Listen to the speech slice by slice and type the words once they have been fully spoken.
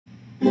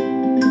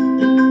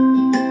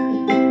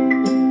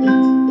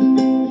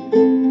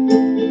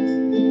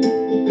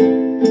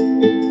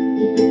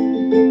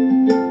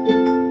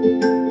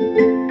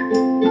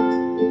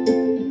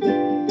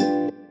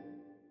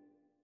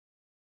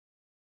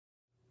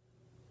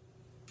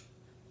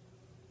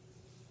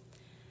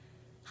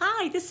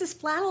Hi, this is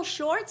Flannel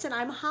Shorts, and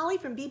I'm Holly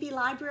from BB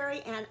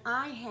Library, and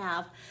I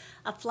have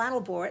a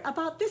flannel board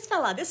about this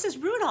fella. This is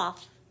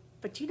Rudolph.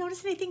 But do you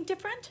notice anything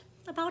different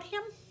about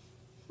him?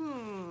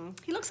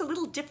 He looks a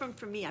little different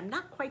from me. I'm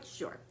not quite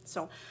sure.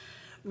 So,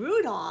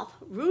 Rudolph,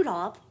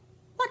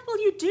 what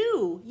will you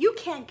do? You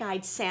can't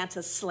guide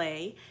Santa's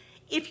sleigh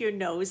if your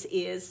nose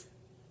is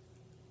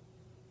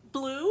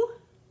blue.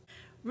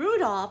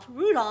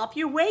 Rudolph,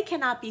 your way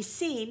cannot be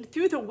seen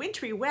through the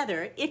wintry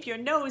weather if your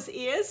nose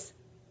is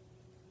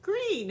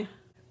green.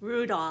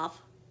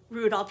 Rudolph,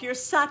 you're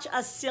such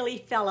a silly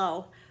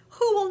fellow.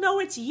 Who will know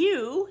it's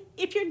you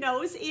if your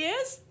nose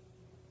is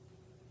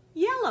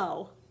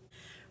yellow?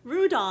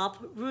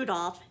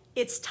 Rudolph,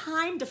 it's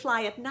time to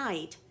fly at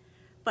night,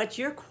 but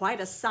you're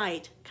quite a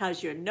sight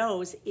 'cause your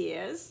nose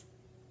is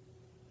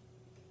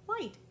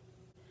white.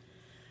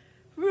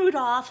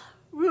 Rudolph,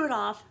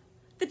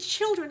 the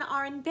children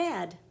are in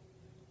bed,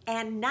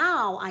 and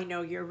now I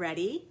know you're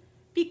ready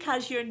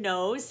because your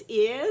nose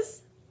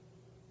is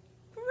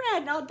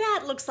red. Now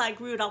that looks like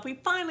Rudolph. We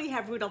finally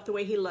have Rudolph the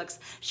way he looks.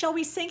 Shall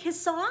we sing his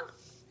song?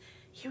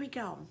 Here we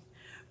go.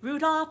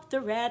 Rudolph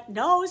the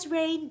red-nosed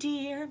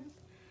reindeer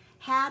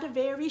had a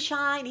very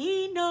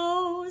shiny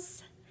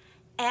nose,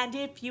 and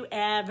if you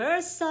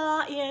ever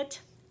saw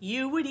it,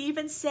 you would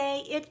even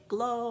say it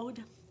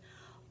glowed.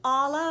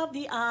 All of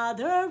the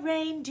other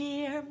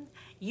reindeer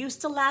used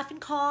to laugh and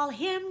call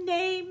him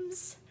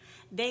names.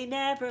 They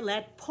never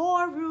let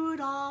poor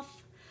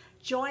Rudolph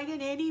join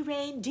in any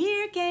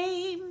reindeer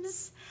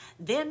games.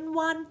 Then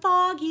one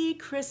foggy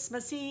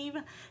Christmas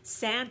Eve,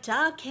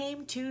 Santa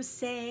came to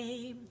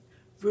say,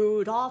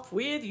 Rudolph,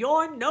 with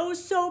your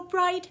nose so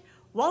bright,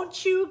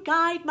 won't you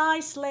guide my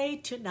sleigh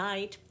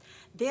tonight?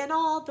 Then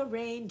all the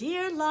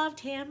reindeer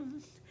loved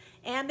him,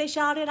 and they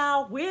shouted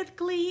out with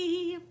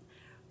glee,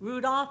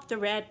 Rudolph the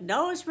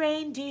red-nosed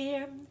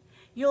reindeer,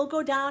 you'll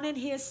go down in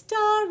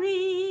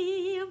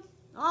history.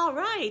 All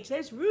right,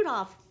 there's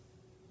Rudolph.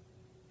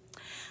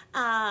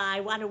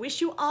 I want to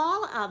wish you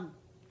all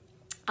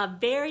a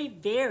very,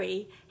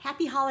 very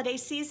happy holiday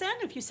season.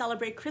 If you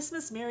celebrate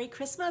Christmas, Merry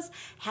Christmas,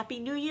 Happy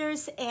New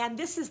Year's. And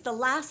this is the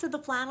last of the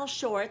flannel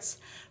shorts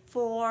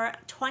for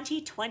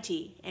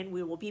 2020. And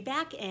we will be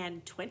back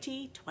in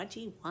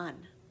 2021. All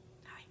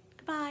right,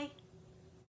 goodbye.